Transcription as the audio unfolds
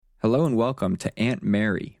Hello and welcome to Aunt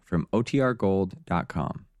Mary from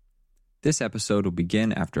OTRGold.com. This episode will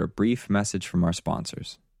begin after a brief message from our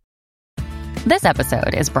sponsors. This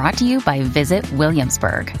episode is brought to you by Visit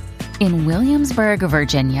Williamsburg. In Williamsburg,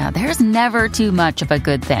 Virginia, there's never too much of a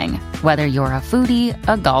good thing. Whether you're a foodie,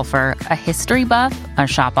 a golfer, a history buff, a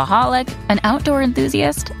shopaholic, an outdoor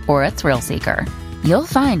enthusiast, or a thrill seeker, you'll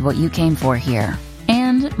find what you came for here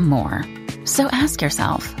and more. So ask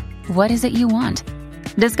yourself, what is it you want?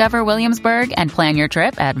 Discover Williamsburg and plan your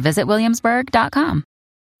trip at visitwilliamsburg.com.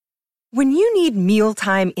 When you need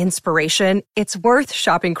mealtime inspiration, it's worth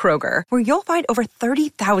shopping Kroger, where you'll find over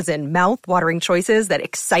 30,000 mouth-watering choices that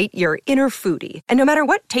excite your inner foodie. And no matter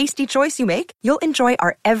what tasty choice you make, you'll enjoy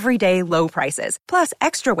our everyday low prices, plus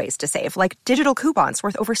extra ways to save, like digital coupons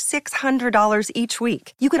worth over $600 each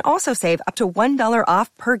week. You can also save up to $1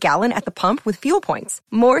 off per gallon at the pump with fuel points.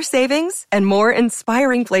 More savings and more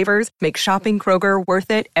inspiring flavors make shopping Kroger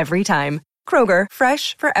worth it every time. Kroger,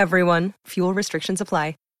 fresh for everyone. Fuel restrictions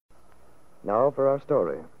apply. Now for our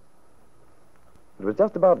story. It was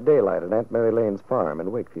just about daylight at Aunt Mary Lane's farm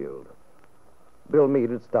in Wakefield. Bill Meade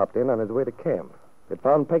had stopped in on his way to camp. Had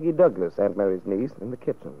found Peggy Douglas, Aunt Mary's niece, in the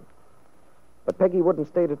kitchen. But Peggy wouldn't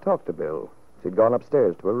stay to talk to Bill. She'd gone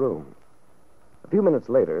upstairs to her room. A few minutes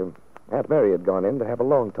later, Aunt Mary had gone in to have a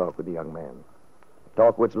long talk with the young man. A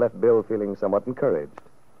talk which left Bill feeling somewhat encouraged.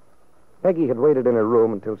 Peggy had waited in her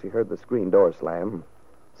room until she heard the screen door slam,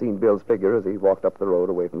 seen Bill's figure as he walked up the road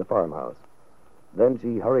away from the farmhouse. Then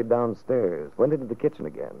she hurried downstairs, went into the kitchen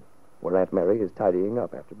again, where Aunt Mary is tidying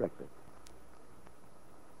up after breakfast.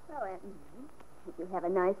 Well, Aunt Mary, did you have a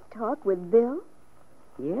nice talk with Bill?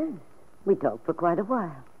 Yes, we talked for quite a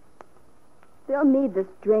while. Bill Meade's the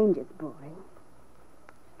strangest boy.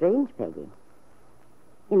 Strange, Peggy.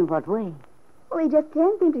 In what way? Well, he just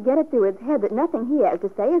can't seem to get it through his head that nothing he has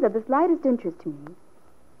to say is of the slightest interest to me.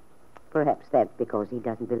 Perhaps that's because he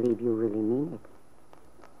doesn't believe you really mean it,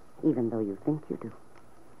 even though you think you do.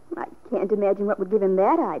 I can't imagine what would give him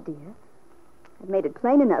that idea. I've made it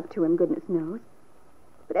plain enough to him, goodness knows.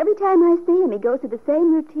 But every time I see him, he goes through the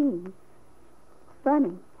same routine.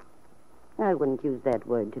 Funny. I wouldn't use that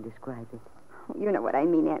word to describe it. Oh, you know what I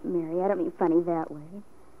mean, Aunt Mary. I don't mean funny that way.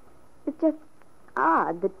 It's just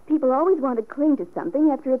odd that people always want to cling to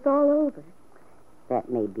something after it's all over. That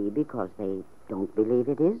may be because they don't believe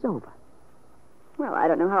it is over. Well, I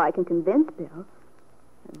don't know how I can convince Bill.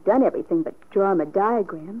 I've done everything but draw him a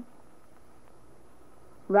diagram.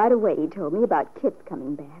 Right away he told me about Kit's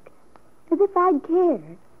coming back. As if I'd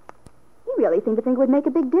care. He really seemed to think it would make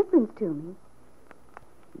a big difference to me.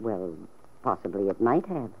 Well, possibly it might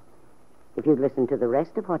have, if you'd listened to the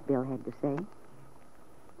rest of what Bill had to say.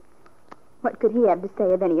 What could he have to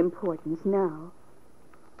say of any importance now?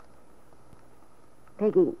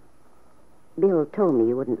 Peggy, Bill told me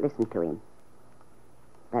you wouldn't listen to him.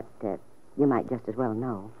 But you might just as well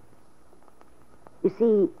know. You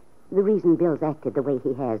see, the reason Bill's acted the way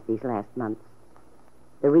he has these last months,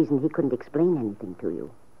 the reason he couldn't explain anything to you,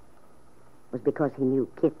 was because he knew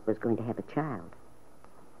Kit was going to have a child.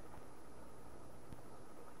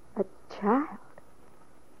 A child?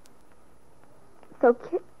 So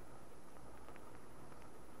Kit...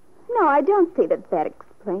 No, I don't see that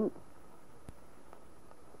explains...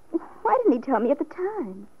 Why didn't he tell me at the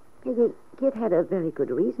time? Kit had a very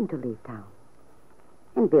good reason to leave town.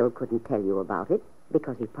 And Bill couldn't tell you about it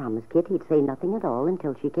because he promised Kit he'd say nothing at all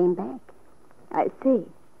until she came back. I see.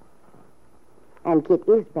 And Kit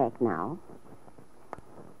is back now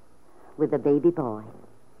with a baby boy.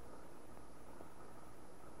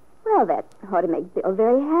 Well, that ought to make Bill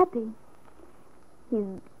very happy.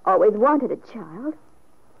 He's always wanted a child.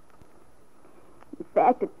 In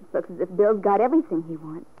fact, it looks as if Bill's got everything he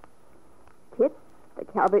wants. Kit, the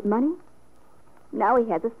Calvert money. Now he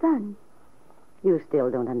has a son. You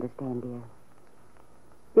still don't understand, dear.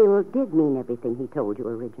 Bill did mean everything he told you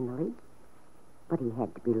originally, but he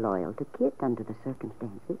had to be loyal to Kit under the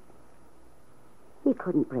circumstances. He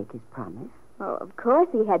couldn't break his promise. Oh, of course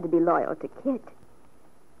he had to be loyal to Kit.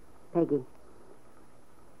 Peggy,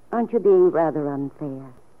 aren't you being rather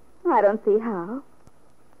unfair? I don't see how.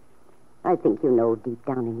 I think you know deep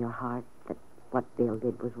down in your heart that what Bill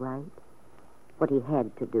did was right. What he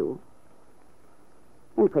had to do.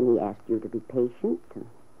 And when he asked you to be patient and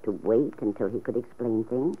to wait until he could explain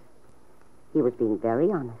things, he was being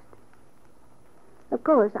very honest. Of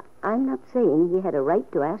course, I'm not saying he had a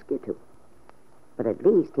right to ask you to, but at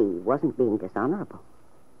least he wasn't being dishonorable.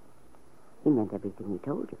 He meant everything he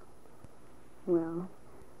told you. Well,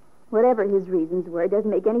 whatever his reasons were, it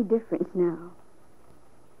doesn't make any difference now.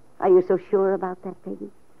 Are you so sure about that,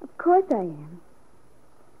 Peggy? Of course I am.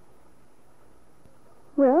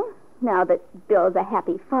 Well, Now that Bill's a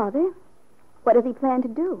happy father, what does he plan to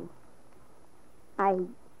do? I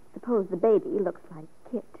suppose the baby looks like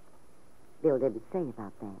Kit. Bill didn't say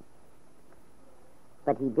about that.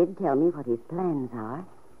 But he did tell me what his plans are.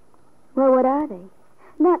 Well, what are they?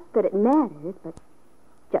 Not that it matters, but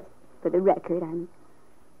just for the record, I'm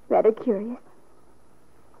rather curious.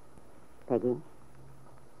 Peggy,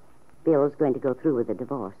 Bill's going to go through with the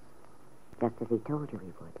divorce, just as he told you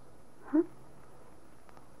he would. Huh?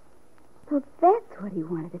 So that's what he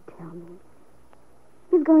wanted to tell me.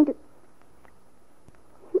 He's going to...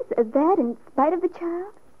 He said that in spite of the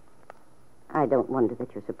child? I don't wonder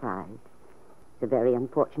that you're surprised. It's a very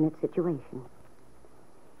unfortunate situation.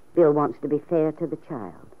 Bill wants to be fair to the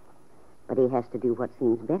child, but he has to do what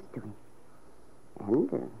seems best to him.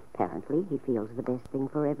 And apparently he feels the best thing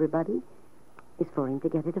for everybody is for him to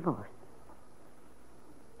get a divorce.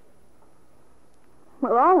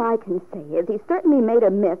 Well, all I can say is he certainly made a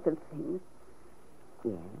mess of things.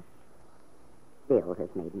 Yes, Bill has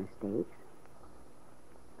made mistakes.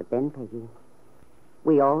 But then, Peggy,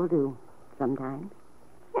 we all do sometimes.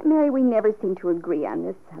 Aunt Mary, we never seem to agree on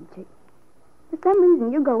this subject. For some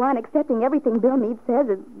reason, you go on accepting everything Bill Meade says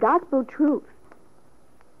as gospel truth.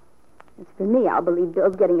 As for me, I'll believe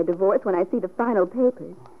Bill's getting a divorce when I see the final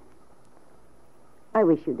papers. I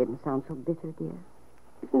wish you didn't sound so bitter, dear.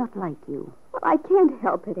 It's not like you. Well, I can't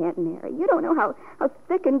help it, Aunt Mary. You don't know how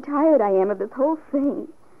sick and tired I am of this whole thing.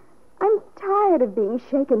 I'm tired of being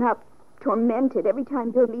shaken up, tormented every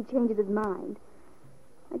time Bill Meade changes his mind.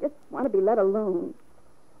 I just want to be let alone.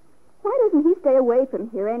 Why doesn't he stay away from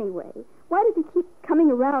here anyway? Why does he keep coming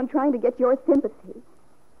around trying to get your sympathy?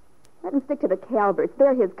 Let him stick to the Calverts.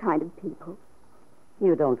 They're his kind of people.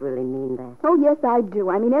 You don't really mean that. Oh, yes, I do.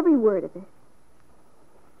 I mean every word of it.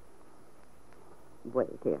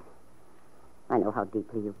 Wait, dear. I know how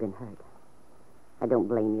deeply you've been hurt. I don't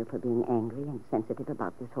blame you for being angry and sensitive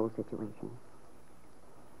about this whole situation.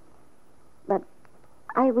 But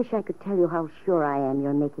I wish I could tell you how sure I am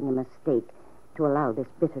you're making a mistake to allow this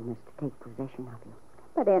bitterness to take possession of you.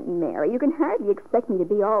 But, Aunt Mary, you can hardly expect me to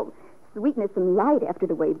be all sweetness and light after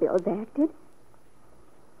the way Bill's acted.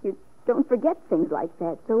 You don't forget things like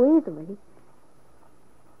that so easily.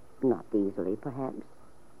 Not easily, perhaps.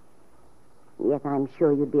 Yet I'm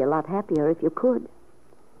sure you'd be a lot happier if you could.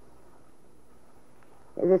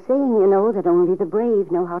 There's a saying, you know, that only the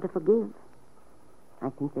brave know how to forgive. I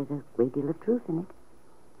think there's a great deal of truth in it.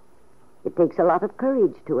 It takes a lot of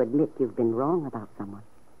courage to admit you've been wrong about someone.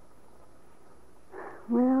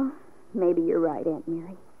 Well, maybe you're right, Aunt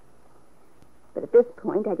Mary. But at this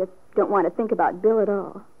point, I just don't want to think about Bill at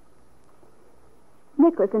all.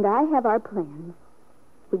 Nicholas and I have our plans.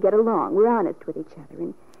 We get along. We're honest with each other.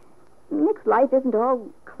 And Nick's life isn't all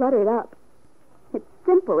cluttered up. It's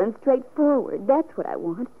simple and straightforward. That's what I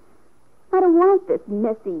want. I don't want this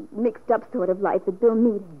messy, mixed-up sort of life that Bill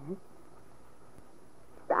Meade has.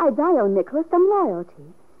 Besides, I owe Nicholas some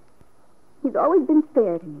loyalty. He's always been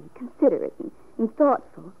fair to me, considerate and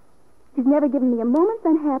thoughtful. He's never given me a moment's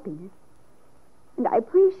unhappiness. And I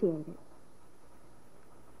appreciate it.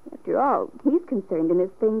 After all, he's concerned in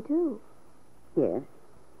this thing, too. Yes.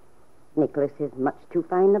 Nicholas is much too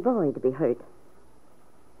fine a boy to be hurt.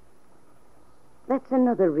 That's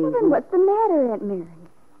another reason. Well, then what's the matter, Aunt Mary?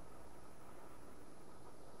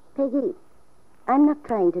 Peggy, I'm not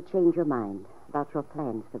trying to change your mind about your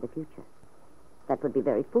plans for the future. That would be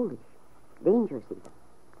very foolish, dangerous even.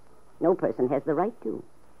 No person has the right to.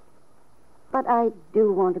 But I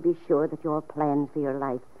do want to be sure that your plans for your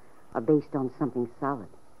life are based on something solid.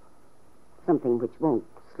 Something which won't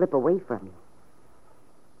slip away from you.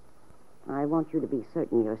 I want you to be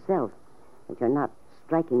certain yourself that you're not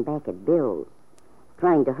striking back at Bill,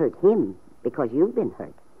 trying to hurt him because you've been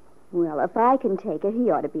hurt. Well, if I can take it, he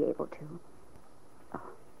ought to be able to. Oh,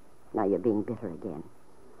 now you're being bitter again.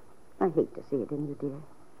 I hate to see it in you,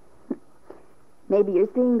 dear. Maybe you're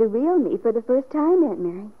seeing the real me for the first time, Aunt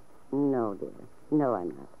Mary. No, dear. No, I'm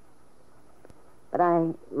not. But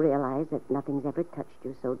I realize that nothing's ever touched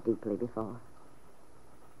you so deeply before.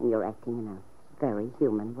 And you're acting in a very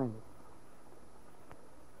human way.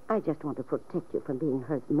 I just want to protect you from being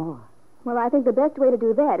hurt more. Well, I think the best way to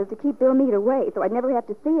do that is to keep Bill Meade away so I'd never have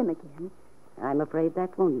to see him again. I'm afraid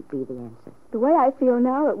that won't be the answer. The way I feel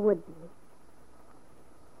now, it would be.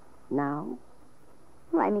 Now?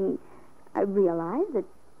 Well, I mean, I realize that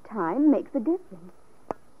time makes a difference.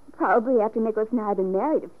 Probably after Nicholas and I have been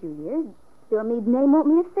married a few years, Bill Meade's name won't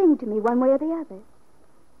mean a thing to me one way or the other.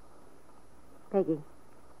 Peggy,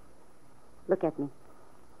 look at me.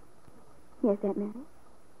 Yes, Aunt Mary?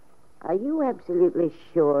 Are you absolutely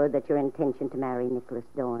sure that your intention to marry Nicholas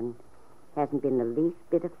Dorn hasn't been the least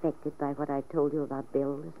bit affected by what I told you about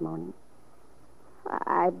Bill this morning?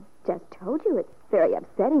 I've just told you it's very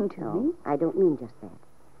upsetting to me. I don't mean just that.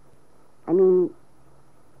 I mean,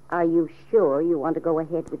 are you sure you want to go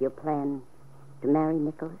ahead with your plan to marry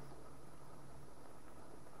Nicholas?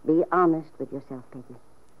 Be honest with yourself, Peggy.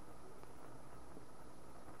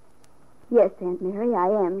 Yes, Aunt Mary, I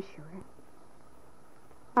am sure.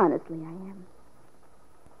 Honestly, I am.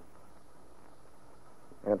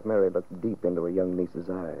 Aunt Mary looked deep into her young niece's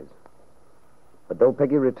eyes. But though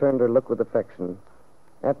Peggy returned her look with affection,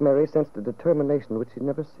 Aunt Mary sensed a determination which she'd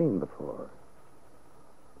never seen before.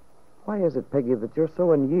 Why is it, Peggy, that you're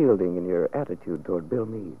so unyielding in your attitude toward Bill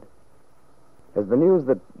Meade? Has the news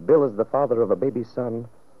that Bill is the father of a baby son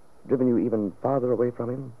driven you even farther away from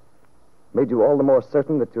him? Made you all the more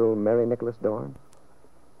certain that you'll marry Nicholas Dorn?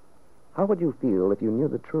 How would you feel if you knew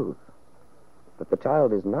the truth? That the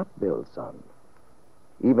child is not Bill's son,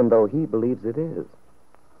 even though he believes it is?